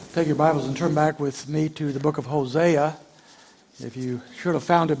Take your Bibles and turn back with me to the book of Hosea. If you should have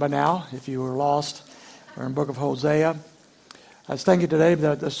found it by now, if you were lost, we're in the book of Hosea. I was thinking today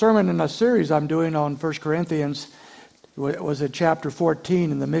that the sermon in a series I'm doing on 1 Corinthians was at chapter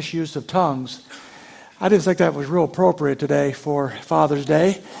 14 in the misuse of tongues. I didn't think that was real appropriate today for Father's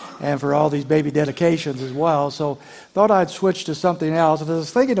Day and for all these baby dedications as well, so thought I'd switch to something else. And as I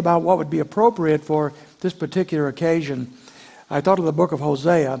was thinking about what would be appropriate for this particular occasion, I thought of the book of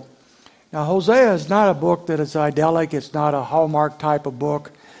Hosea. Now, Hosea is not a book that is idyllic. It's not a Hallmark type of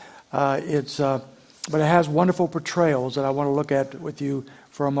book. But it has wonderful portrayals that I want to look at with you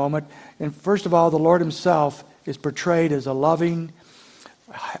for a moment. And first of all, the Lord himself is portrayed as a loving,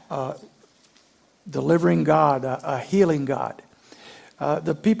 delivering God, a healing God.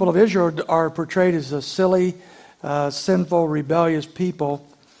 The people of Israel are portrayed as a silly, sinful, rebellious people.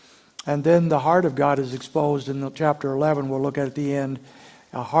 And then the heart of God is exposed in chapter 11, we'll look at the end,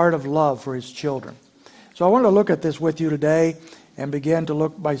 a heart of love for his children. So I want to look at this with you today and begin to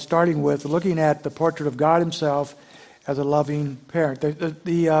look by starting with looking at the portrait of God himself as a loving parent.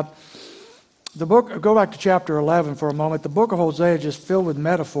 The book, go back to chapter 11 for a moment. The book of Hosea is just filled with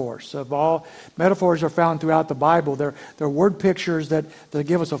metaphors. Metaphors are found throughout the Bible. They're word pictures that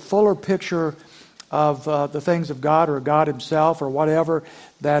give us a fuller picture of the things of God or God himself or whatever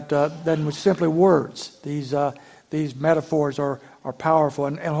than with simply words. These metaphors are powerful,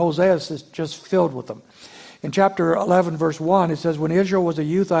 and Hosea is just filled with them. In chapter 11, verse 1, it says, "When Israel was a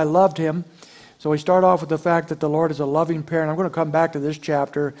youth, I loved him." So we start off with the fact that the Lord is a loving parent. I'm going to come back to this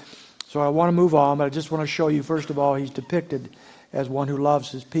chapter, so I want to move on, but I just want to show you, first of all, he's depicted as one who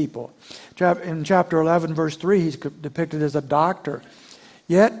loves his people. In chapter 11, verse 3, he's depicted as a doctor.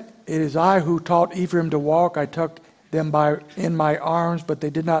 "Yet it is I who taught Ephraim to walk. I took them in my arms, but they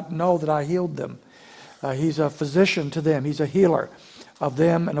did not know that I healed them." He's a physician to them. He's a healer of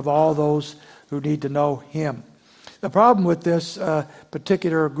them and of all those who need to know him. The problem with this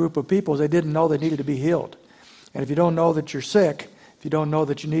particular group of people is they didn't know they needed to be healed. And if you don't know that you're sick, if you don't know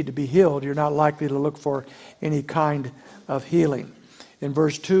that you need to be healed, you're not likely to look for any kind of healing. In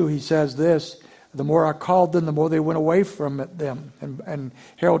verse 2, he says this, "The more I called them, the more they went away from them." And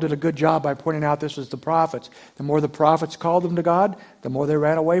Harold did a good job by pointing out this was the prophets. The more the prophets called them to God, the more they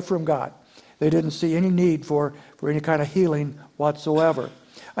ran away from God. They didn't see any need for any kind of healing whatsoever.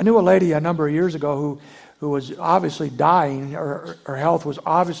 I knew a lady a number of years ago who was obviously dying. Her health was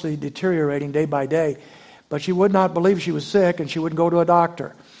obviously deteriorating day by day. But she would not believe she was sick, and she wouldn't go to a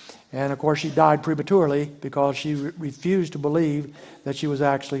doctor. And, of course, she died prematurely because she refused to believe that she was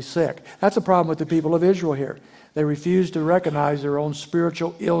actually sick. That's the problem with the people of Israel here. They refused to recognize their own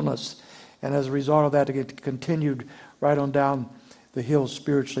spiritual illness. And as a result of that, it continued right on down the hill,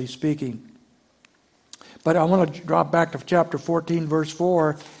 spiritually speaking. But I want to drop back to chapter 14, verse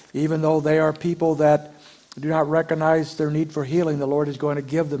 4. Even though they are people that do not recognize their need for healing, the Lord is going to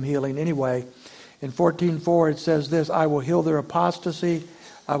give them healing anyway. In 14:4, it says this, "I will heal their apostasy.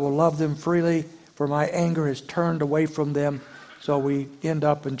 I will love them freely, for my anger has turned away from them." So we end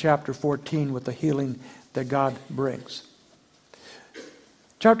up in chapter 14 with the healing that God brings.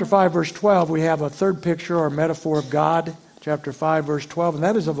 Chapter 5, verse 12, we have a third picture or metaphor of God. Chapter 5, verse 12, and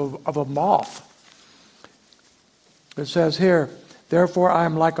that is of a moth. It says here, "Therefore I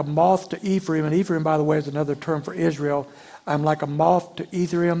am like a moth to Ephraim." And Ephraim, by the way, is another term for Israel. "I am like a moth to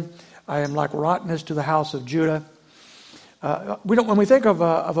Ephraim. I am like rottenness to the house of Judah." When we think of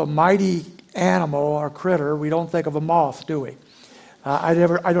a mighty animal or critter, we don't think of a moth, do we? I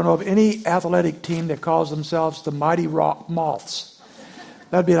don't know of any athletic team that calls themselves the Mighty Moths.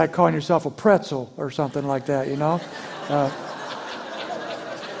 That'd be like calling yourself a pretzel or something like that, you know?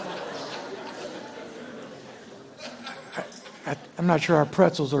 I'm not sure our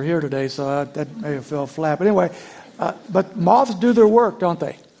pretzels are here today, so that may have fell flat. But anyway, but moths do their work, don't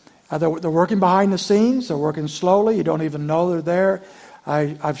they? They're working behind the scenes. They're working slowly. You don't even know they're there.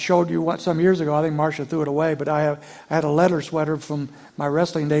 I've showed you some years ago. I think Marcia threw it away, but I had a leather sweater from my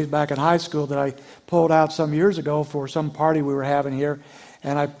wrestling days back in high school that I pulled out some years ago for some party we were having here.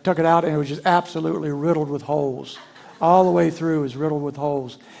 And I took it out, and it was just absolutely riddled with holes. All the way through it was riddled with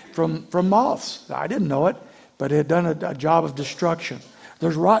holes from moths. I didn't know it, but it had done a job of destruction.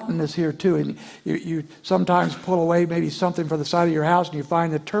 There's rottenness here too, and you sometimes pull away maybe something from the side of your house and you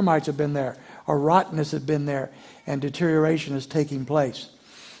find that termites have been there, or rottenness has been there, and deterioration is taking place.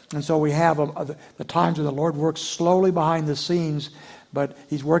 And so we have the times when the Lord works slowly behind the scenes, but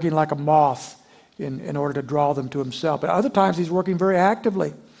he's working like a moth in order to draw them to himself. But other times he's working very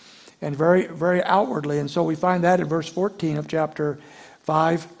actively and very, very outwardly. And so we find that in verse 14 of chapter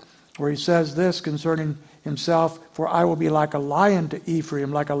 5, where he says this concerning himself, for I will be like a lion to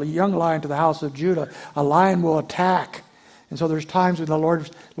Ephraim, like a young lion to the house of Judah. A lion will attack. And so there's times when the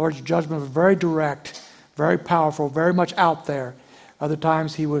Lord's judgment was very direct, very powerful, very much out there. Other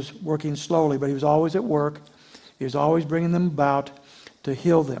times he was working slowly, but he was always at work. He was always bringing them about to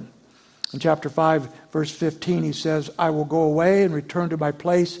heal them. In chapter 5, verse 15, he says, I will go away and return to my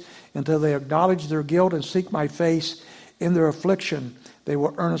place until they acknowledge their guilt and seek my face. In their affliction, they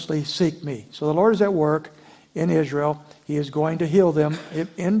will earnestly seek me. So the Lord is at work in Israel. He is going to heal them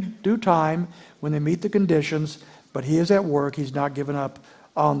in due time when they meet the conditions, but he is at work. He's not given up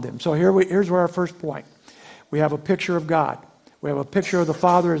on them. So here's where our first point. We have a picture of God. We have a picture of the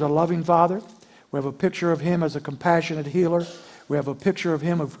Father as a loving Father. We have a picture of him as a compassionate healer. We have a picture of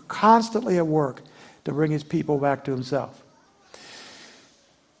him of constantly at work to bring his people back to himself.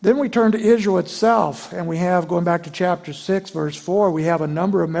 Then we turn to Israel itself, and we have, going back to chapter 6, verse 4, we have a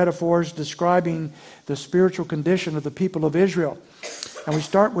number of metaphors describing the spiritual condition of the people of Israel. And we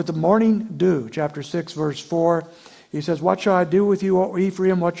start with the morning dew, chapter 6, verse 4. He says, What shall I do with you, O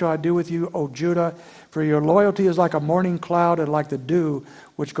Ephraim? What shall I do with you, O Judah? For your loyalty is like a morning cloud and like the dew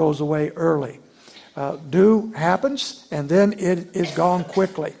which goes away early. Dew happens, and then it is gone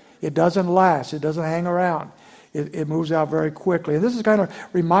quickly. It doesn't last. It doesn't hang around. It moves out very quickly. And this is kind of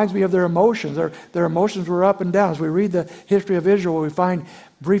reminds me of their emotions. Their emotions were up and down. As we read the history of Israel, we find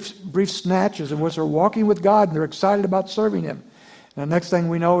brief snatches in which they're walking with God and they're excited about serving him. And the next thing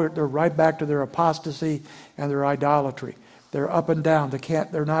we know, they're right back to their apostasy and their idolatry. They're up and down. They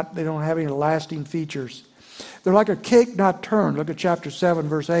don't have any lasting features. They're like a cake not turned. Look at chapter 7,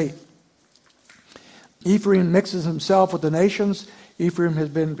 verse 8. Ephraim mixes himself with the nations. Ephraim has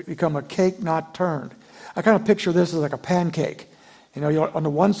become a cake not turned. I kind of picture this as like a pancake. You know, on the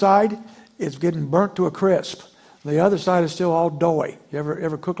one side, it's getting burnt to a crisp. The other side is still all doughy. You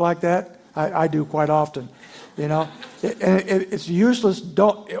ever cook like that? I do quite often. You know, it's useless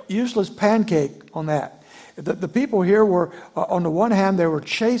pancake on that. The people here were, on the one hand, they were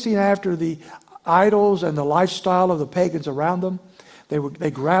chasing after the idols and the lifestyle of the pagans around them.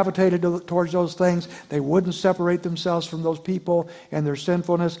 They gravitated towards those things. They wouldn't separate themselves from those people and their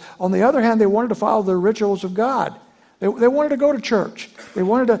sinfulness. On the other hand, they wanted to follow the rituals of God. They wanted to go to church. They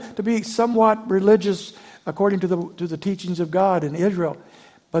wanted to be somewhat religious according to the teachings of God in Israel.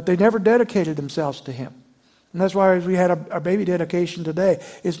 But they never dedicated themselves to him. And that's why we had our baby dedication today.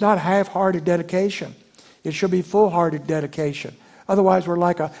 It's not half-hearted dedication. It should be full-hearted dedication. Otherwise, we're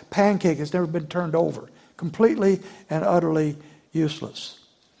like a pancake that's never been turned over. Completely and utterly useless.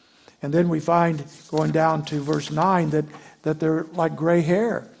 And then we find, going down to verse 9, that they're like gray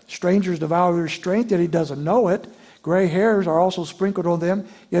hair. Strangers devour their strength, yet he doesn't know it. Gray hairs are also sprinkled on them,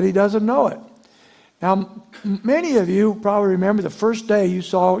 yet he doesn't know it. Now, many of you probably remember the first day you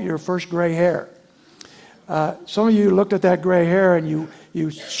saw your first gray hair. Some of you looked at that gray hair and you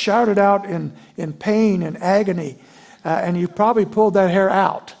shouted out in pain and agony, and you probably pulled that hair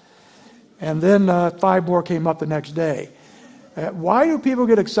out. And then 5 more came up the next day. Why do people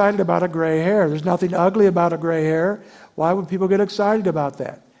get excited about a gray hair? There's nothing ugly about a gray hair. Why would people get excited about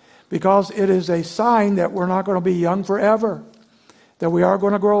that? Because it is a sign that we're not going to be young forever, that we are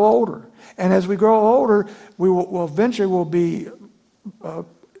going to grow older. And as we grow older, we will eventually be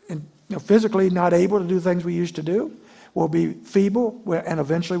physically not able to do things we used to do. We'll be feeble, and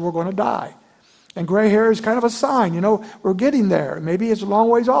eventually we're going to die. And gray hair is kind of a sign, we're getting there. Maybe it's a long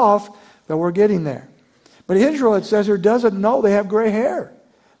ways off, but we're getting there. But Israel, it says here, doesn't know they have gray hair.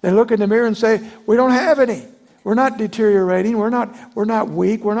 They look in the mirror and say, we don't have any. We're not deteriorating. We're not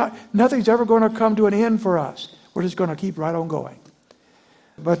weak. Nothing's ever going to come to an end for us. We're just going to keep right on going.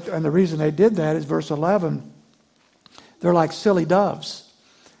 And the reason they did that is verse 11. They're like silly doves.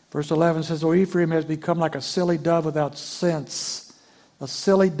 Verse 11 says, "O Ephraim has become like a silly dove without sense." A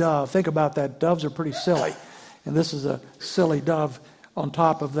silly dove. Think about that. Doves are pretty silly. And this is a silly dove on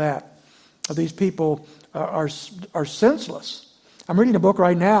top of that. These people are senseless. I'm reading a book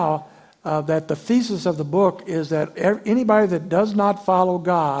right now that the thesis of the book is that anybody that does not follow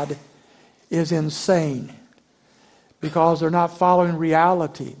God is insane because they're not following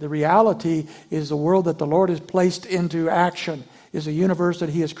reality. The reality is the world that the Lord has placed into action, is a universe that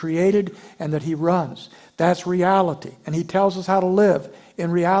he has created and that he runs. That's reality. And he tells us how to live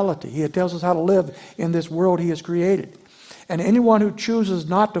in reality. He tells us how to live in this world he has created. And anyone who chooses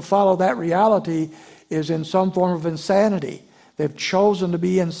not to follow that reality is in some form of insanity. They've chosen to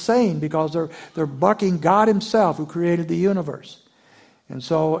be insane because they're bucking God himself who created the universe. And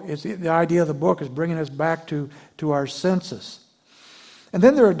so the idea of the book is bringing us back to our senses. And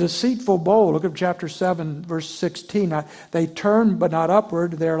then they're a deceitful bowl. Look at chapter 7, verse 16. Now, they turn but not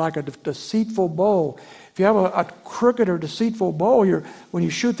upward. They're like a deceitful bowl. If you have a crooked or deceitful bow, when you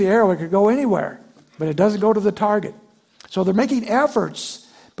shoot the arrow, it could go anywhere, but it doesn't go to the target. So they're making efforts,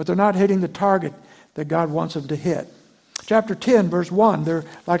 but they're not hitting the target that God wants them to hit. Chapter 10, verse 1, they're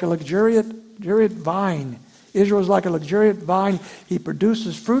like a luxuriant vine. Israel is like a luxuriant vine. He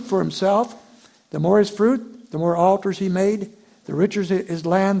produces fruit for himself. The more his fruit, the more altars he made. The richer his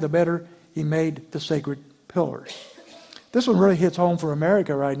land, the better he made the sacred pillars. This one really hits home for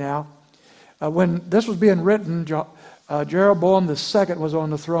America right now. When this was being written, Jeroboam II was on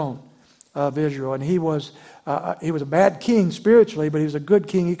the throne of Israel, and he was a bad king spiritually, but he was a good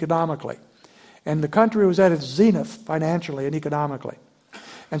king economically. And the country was at its zenith financially and economically.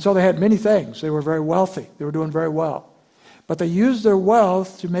 And so they had many things. They were very wealthy. They were doing very well. But they used their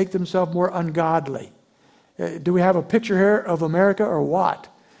wealth to make themselves more ungodly. Do we have a picture here of America or what?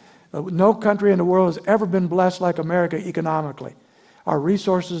 No country in the world has ever been blessed like America economically. Our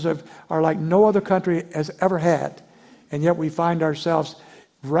resources are like no other country has ever had. And yet we find ourselves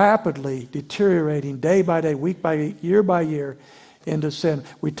rapidly deteriorating day by day, week by year into sin.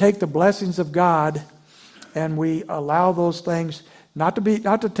 We take the blessings of God and we allow those things not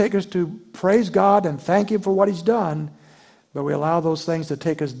to take us to praise God and thank Him for what He's done, but we allow those things to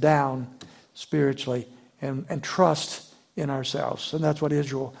take us down spiritually and trust in ourselves. And that's what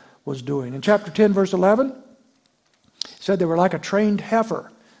Israel was doing. In chapter 10, verse 11, it said they were like a trained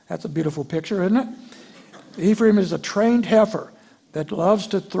heifer. That's a beautiful picture, isn't it? Ephraim is a trained heifer that loves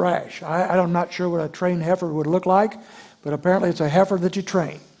to thrash. I'm not sure what a trained heifer would look like, but apparently it's a heifer that you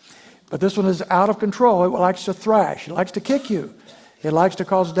train. But this one is out of control. It likes to thrash. It likes to kick you. It likes to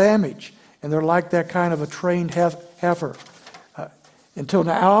cause damage. And they're like that kind of a trained heifer. Until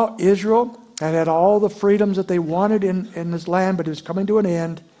now, Israel had all the freedoms that they wanted in this land, but it was coming to an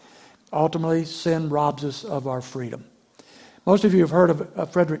end. Ultimately, sin robs us of our freedom. Most of you have heard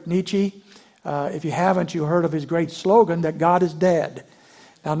of Friedrich Nietzsche. If you haven't, you heard of his great slogan that God is dead.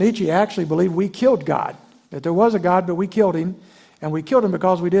 Now, Nietzsche actually believed we killed God, that there was a God, but we killed him. And we killed him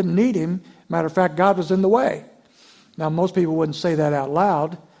because we didn't need him. Matter of fact, God was in the way. Now, most people wouldn't say that out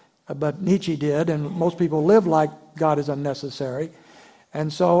loud, but Nietzsche did, and most people live like God is unnecessary.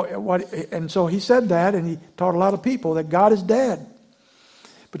 And so he said that, and he taught a lot of people that God is dead.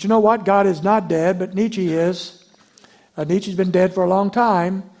 But you know what? God is not dead, but Nietzsche is. Nietzsche's been dead for a long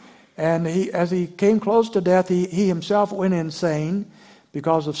time, and as he came close to death, he himself went insane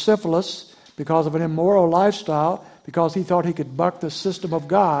because of syphilis, because of an immoral lifestyle, because he thought he could buck the system of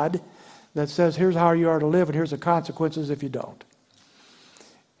God that says, here's how you are to live, and here's the consequences if you don't.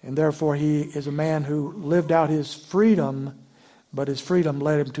 And therefore, he is a man who lived out his freedom, but his freedom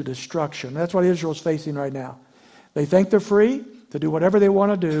led him to destruction. That's what Israel's facing right now. They think they're free to do whatever they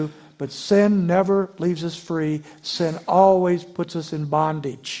want to do, but sin never leaves us free. Sin always puts us in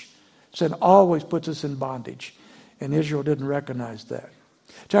bondage. Sin always puts us in bondage. And Israel didn't recognize that.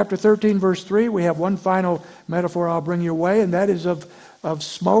 Chapter 13, verse 3, we have one final metaphor I'll bring your way, and that is of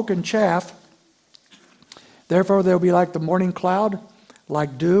smoke and chaff. Therefore, they'll be like the morning cloud,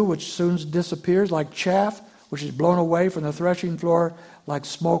 like dew, which soon disappears, like chaff, which is blown away from the threshing floor, like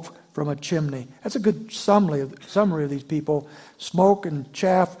smoke from a chimney. That's a good summary of these people. Smoke and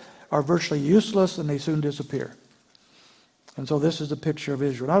chaff are virtually useless, and they soon disappear. And so this is the picture of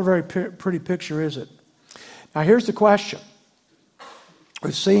Israel. Not a very pretty picture, is it? Now, here's the question.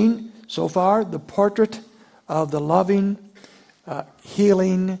 We've seen so far the portrait of the loving,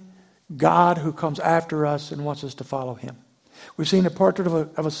 healing God who comes after us and wants us to follow Him. We've seen a portrait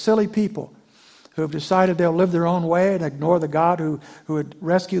of a silly people who have decided they'll live their own way and ignore the God who had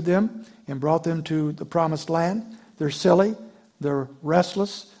rescued them and brought them to the promised land. They're silly, they're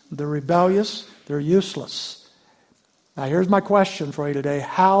restless, they're rebellious, they're useless. Now here's my question for you today.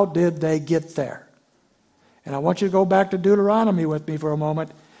 How did they get there? And I want you to go back to Deuteronomy with me for a moment.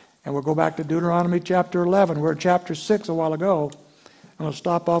 And we'll go back to Deuteronomy chapter 11. We're in chapter 6 a while ago. I'm going to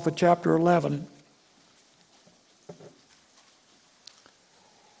stop off at chapter 11.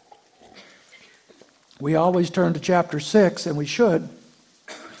 We always turn to chapter 6, and we should.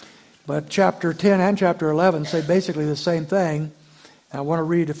 But chapter 10 and chapter 11 say basically the same thing. And I want to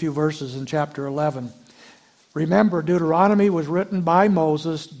read a few verses in chapter 11. Remember, Deuteronomy was written by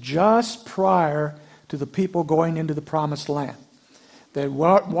Moses just prior to the people going into the promised land. They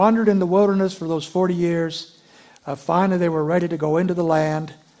wandered in the wilderness for those 40 years. Finally, they were ready to go into the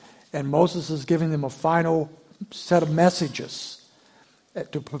land, and Moses is giving them a final set of messages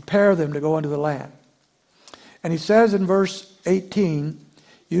to prepare them to go into the land. And he says in verse 18,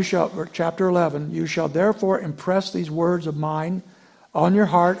 chapter 11, you shall therefore impress these words of mine on your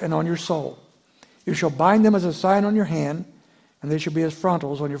heart and on your soul. You shall bind them as a sign on your hand, and they shall be as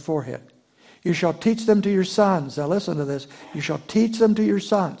frontals on your forehead. You shall teach them to your sons. Now listen to this. You shall teach them to your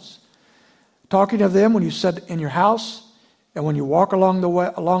sons. Talking of them when you sit in your house, and when you walk along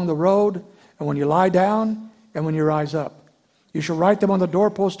the road, and when you lie down, and when you rise up. You shall write them on the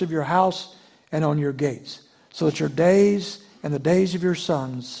doorpost of your house and on your gates, so that your days and the days of your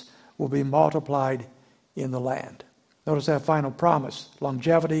sons will be multiplied in the land. Notice that final promise,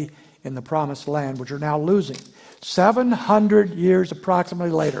 longevity in the promised land, which are now losing. 700 years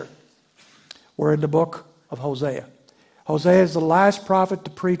approximately later, we're in the book of Hosea. Hosea is the last prophet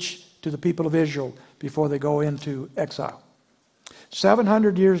to preach to the people of Israel before they go into exile.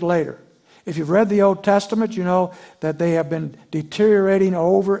 700 years later, if you've read the Old Testament, you know that they have been deteriorating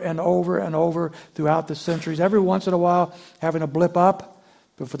over and over and over throughout the centuries. Every once in a while having a blip up,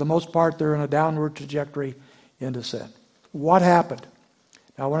 but for the most part they're in a downward trajectory into sin. What happened?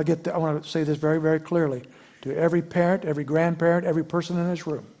 Now I want to say this very, very clearly to every parent, every grandparent, every person in this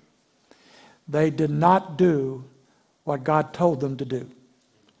room. They did not do what God told them to do.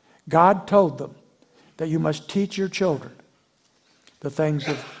 God told them that you must teach your children the things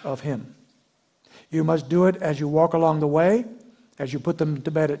of Him. You must do it as you walk along the way, as you put them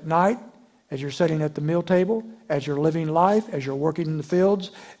to bed at night, as you're sitting at the meal table, as you're living life, as you're working in the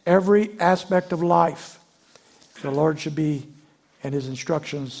fields. Every aspect of life, the Lord should be, and His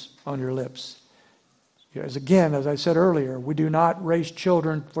instructions on your lips. As I said earlier, we do not raise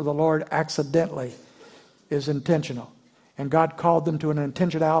children for the Lord accidentally. It is intentional. And God called them to an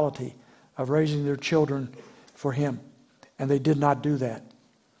intentionality of raising their children for Him. And they did not do that.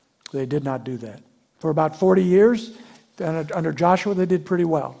 They did not do that. For about 40 years, under Joshua, they did pretty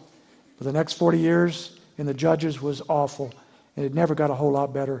well. But the next 40 years in the Judges was awful. And it never got a whole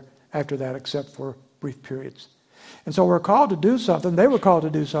lot better after that, except for brief periods. And so we're called to do something. They were called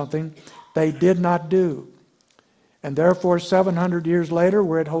to do something they did not do. And therefore, 700 years later,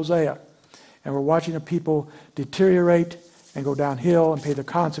 we're at Hosea. And we're watching a people deteriorate and go downhill and pay the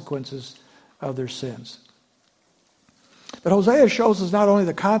consequences of their sins. But Hosea shows us not only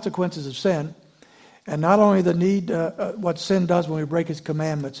the consequences of sin, and not only the need, what sin does when we break His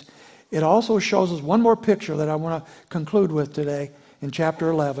commandments, it also shows us one more picture that I want to conclude with today in chapter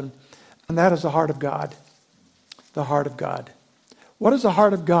 11, and that is the heart of God. The heart of God. What is the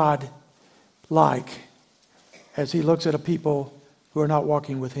heart of God like as He looks at a people who are not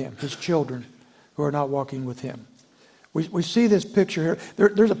walking with Him, His children who are not walking with Him? We see this picture here.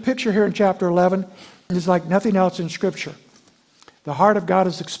 There's a picture here in chapter 11. It's like nothing else in Scripture. The heart of God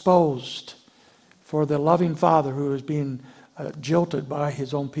is exposed for the loving Father who is being jilted by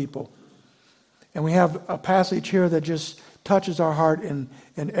His own people. And we have a passage here that just touches our heart in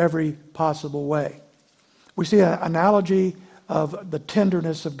every possible way. We see an analogy of the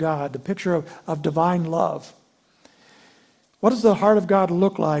tenderness of God, the picture of divine love. What does the heart of God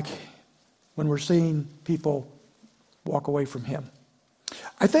look like when we're seeing people walk away from Him?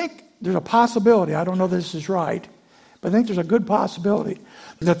 I think there's a possibility, I don't know if this is right, but I think there's a good possibility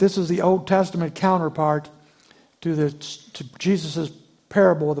that this is the Old Testament counterpart to Jesus'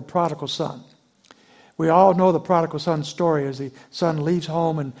 parable of the prodigal son. We all know the prodigal son's story as the son leaves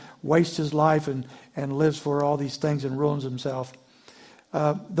home and wastes his life and lives for all these things and ruins himself.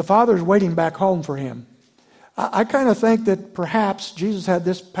 The father is waiting back home for him. I kind of think that perhaps Jesus had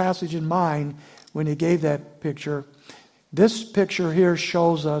this passage in mind when He gave that picture. This picture here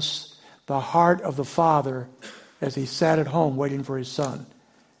shows us the heart of the father as he sat at home waiting for his son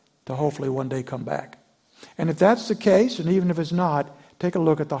to hopefully one day come back. And if that's the case, and even if it's not, take a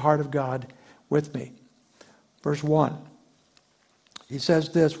look at the heart of God with me. Verse 1. He says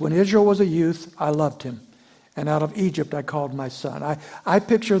this, "When Israel was a youth, I loved him, and out of Egypt I called my son." I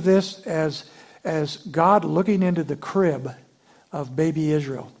picture this as God looking into the crib of baby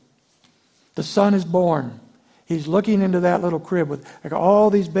Israel. The son is born. He's looking into that little crib with like all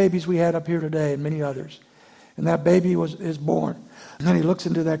these babies we had up here today and many others. And that baby is born. And then He looks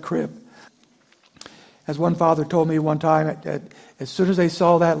into that crib. As one father told me one time, as soon as they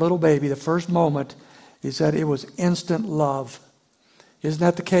saw that little baby, the first moment, he said it was instant love. Isn't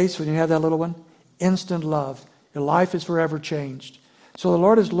that the case when you have that little one? Instant love. Your life is forever changed. So the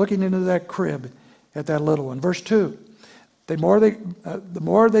Lord is looking into that crib at that little one. Verse 2. The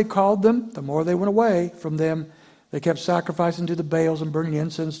more they called them, the more they went away from them. They kept sacrificing to the Baals and burning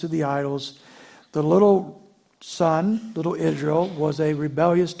incense to the idols. The little son, little Israel, was a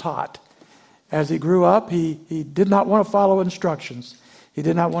rebellious tot. As he grew up, he did not want to follow instructions. He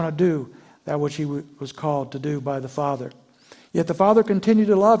did not want to do that which he was called to do by the Father. Yet the Father continued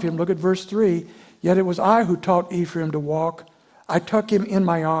to love him. Look at verse 3. "Yet it was I who taught Ephraim to walk. I took him in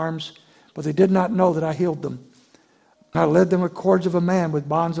my arms, but they did not know that I healed them. I led them with cords of a man, with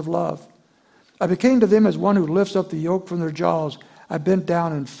bonds of love. I became to them as one who lifts up the yoke from their jaws. I bent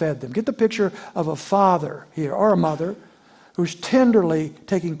down and fed them. Get the picture of a father here, or a mother, who's tenderly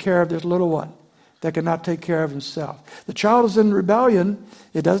taking care of this little one that cannot take care of himself. The child is in rebellion.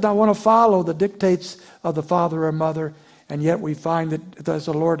 It does not want to follow the dictates of the father or mother, and yet we find that as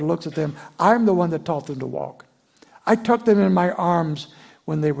the Lord looks at them, I'm the one that taught them to walk. I took them in my arms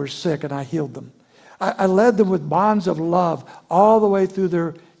when they were sick, and I healed them. I led them with bonds of love all the way through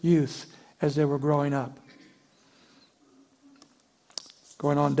their youth as they were growing up.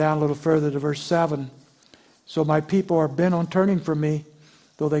 Going on down a little further to verse 7. So my people are bent on turning from me,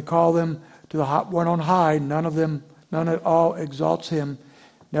 though they call them to the one on high, none at all exalts him.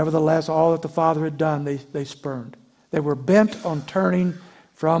 Nevertheless, all that the Father had done, they spurned. They were bent on turning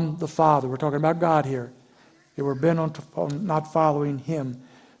from the Father. We're talking about God here. They were bent on not following him.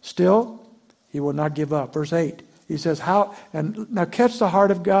 Still, he will not give up. Verse 8, he says, "How?" And now catch the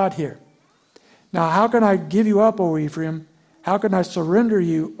heart of God here. "Now how can I give you up, O Ephraim? How can I surrender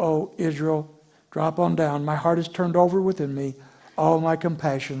you, O Israel? Drop on down. My heart is turned over within me. All my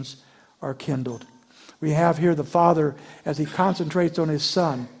compassions are kindled." We have here the Father as he concentrates on his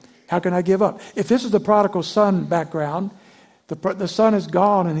Son. How can I give up? If this is the prodigal son background, the son is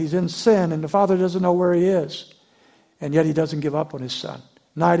gone and he's in sin and the Father doesn't know where he is. And yet he doesn't give up on his Son.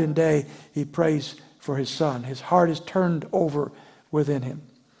 Night and day he prays for his Son. His heart is turned over within him.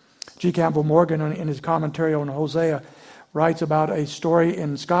 G. Campbell Morgan, in his commentary on Hosea, writes about a story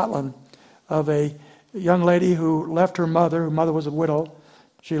in Scotland of a young lady who left her mother. Her mother was a widow.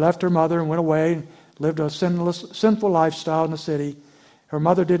 She left her mother and went away, lived a sinful lifestyle in the city. Her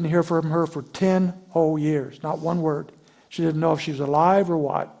mother didn't hear from her for 10 whole years, not one word. She didn't know if she was alive or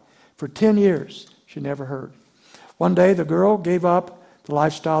what. For 10 years, she never heard. One day, the girl gave up the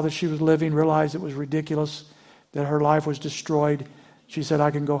lifestyle that she was living, realized it was ridiculous, that her life was destroyed. She said, "I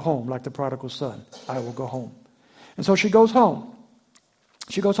can go home like the prodigal son. I will go home." And so she goes home.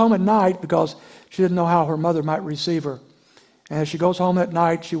 She goes home at night because she didn't know how her mother might receive her. And as she goes home at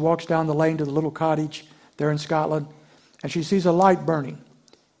night, she walks down the lane to the little cottage there in Scotland, and she sees a light burning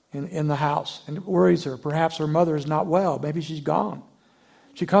in the house. And it worries her. Perhaps her mother is not well. Maybe she's gone.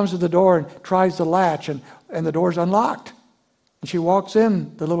 She comes to the door and tries the latch, and the door's unlocked. And she walks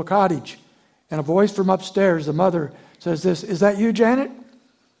in the little cottage, and a voice from upstairs, the mother, says this, "Is that you, Janet?"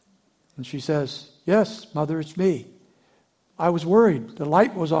 And she says, "Yes, Mother, it's me. I was worried. The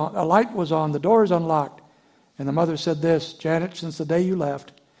light was on. A light was on. The door is unlocked." And the mother said this, "Janet, since the day you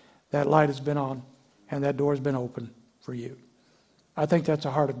left, that light has been on, and that door has been open for you." I think that's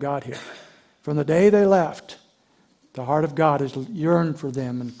the heart of God here. From the day they left, the heart of God has yearned for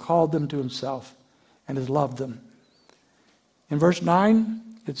them and called them to himself and has loved them. In verse 9,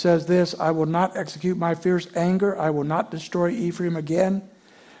 it says this, "I will not execute my fierce anger. I will not destroy Ephraim again.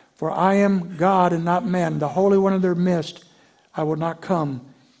 For I am God and not man, the Holy One of their midst. I will not come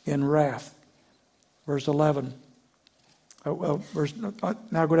in wrath." Verse 11.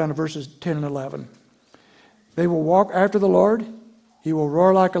 Now go down to verses 10 and 11. "They will walk after the Lord. He will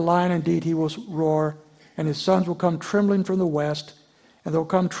roar like a lion. Indeed, he will roar. And his sons will come trembling from the west. And they'll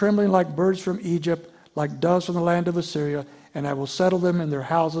come trembling like birds from Egypt, like doves from the land of Assyria. And I will settle them in their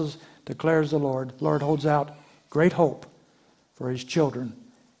houses, declares the Lord." The Lord holds out great hope for his children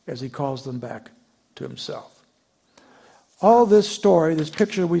as he calls them back to himself. All this story, this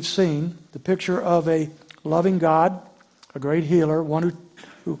picture we've seen, the picture of a loving God, a great healer, one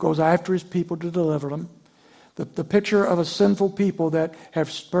who goes after his people to deliver them, the picture of a sinful people that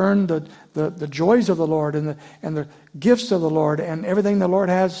have spurned the joys of the Lord and the gifts of the Lord and everything the Lord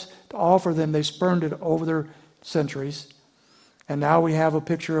has to offer them, they spurned it over their centuries. And now we have a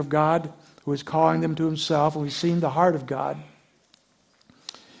picture of God who is calling them to himself, and we've seen the heart of God.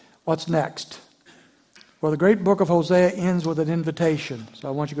 What's next? Well, the great book of Hosea ends with an invitation. So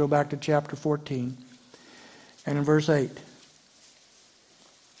I want you to go back to chapter 14 and in verse 8.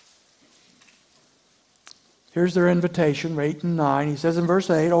 Here's their invitation, 8 and 9. He says in verse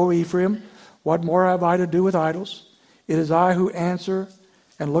 8, "O Ephraim, what more have I to do with idols? It is I who answer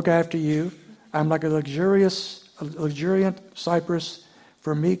and look after you. I am like a luxuriant cypress.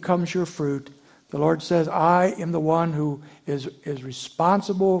 From me comes your fruit." The Lord says, "I am the one who is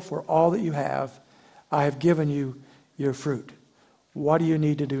responsible for all that you have. I have given you your fruit." What do you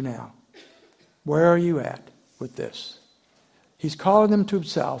need to do now? Where are you at with this? He's calling them to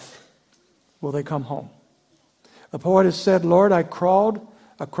himself. Will they come home? The poet has said, "Lord, I crawled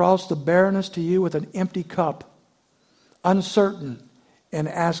across the barrenness to you with an empty cup, uncertain in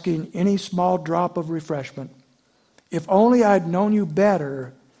asking any small drop of refreshment. If only I'd known you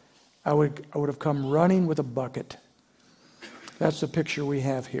better, I would have come running with a bucket. That's the picture we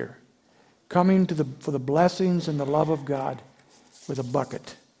have here. Coming for the blessings and the love of God with a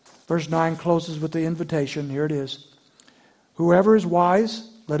bucket. Verse 9 closes with the invitation. Here it is. Whoever is wise,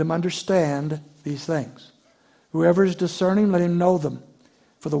 let him understand these things. Whoever is discerning, let him know them.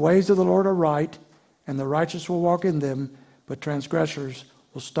 For the ways of the Lord are right, and the righteous will walk in them, but transgressors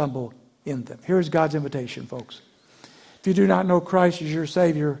will stumble in them. Here's God's invitation, folks. If you do not know Christ as your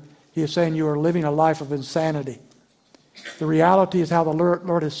Savior, He is saying you are living a life of insanity. The reality is how the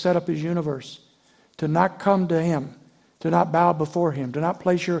Lord has set up His universe. To not come to Him, to not bow before Him, to not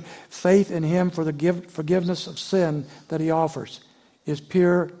place your faith in Him for the forgiveness of sin that He offers is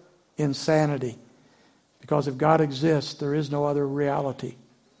pure insanity. Because if God exists, there is no other reality.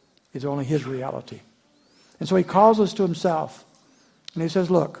 It's only His reality. And so He calls us to Himself. And He says,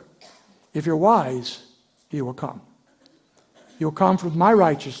 look, if you're wise, you will come. You'll come from my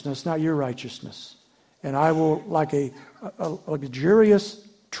righteousness, not your righteousness. And I will, like a luxurious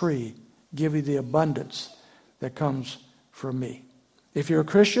tree, give you the abundance that comes from me. If you're a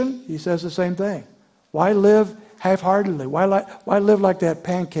Christian, He says the same thing. Why live half-heartedly? Why live like that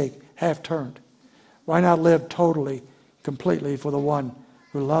pancake, half-turned? Why not live totally, completely for the one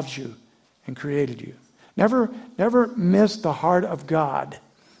who loves you and created you? Never miss the heart of God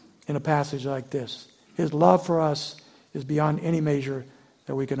in a passage like this. His love for us is beyond any measure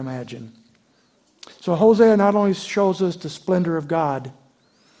that we can imagine. So Hosea not only shows us the splendor of God,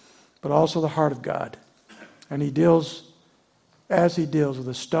 but also the heart of God. And He deals with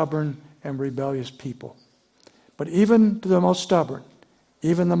a stubborn and rebellious people. But even to the most stubborn,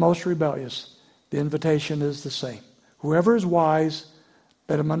 even the most rebellious, the invitation is the same. Whoever is wise,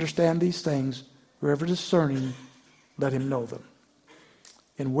 let him understand these things. Whoever is discerning, let him know them.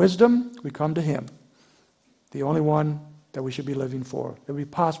 In wisdom, we come to Him, the only one that we should be living for, that we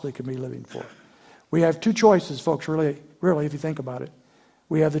possibly can be living for. We have two choices, folks, really, if you think about it.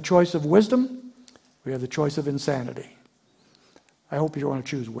 We have the choice of wisdom. We have the choice of insanity. I hope you want to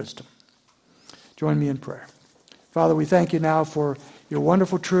choose wisdom. Join me in prayer. Father, we thank You now for Your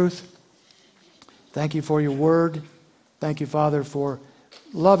wonderful truth. Thank You for Your word. Thank You, Father, for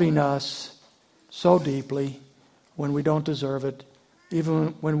loving us so deeply when we don't deserve it, even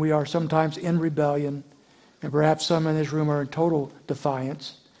when we are sometimes in rebellion, and perhaps some in this room are in total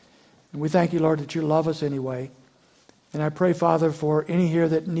defiance. And we thank You, Lord, that You love us anyway. And I pray, Father, for any here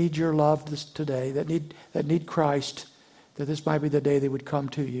that need Your love today, that need Christ, that this might be the day they would come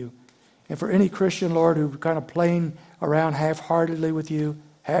to You. And for any Christian, Lord, who kind of playing around half-heartedly with You,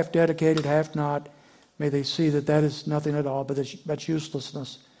 half dedicated, half not, may they see that that is nothing at all, but that's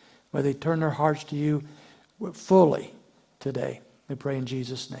uselessness. May they turn their hearts to You fully today. We pray in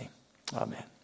Jesus' name. Amen.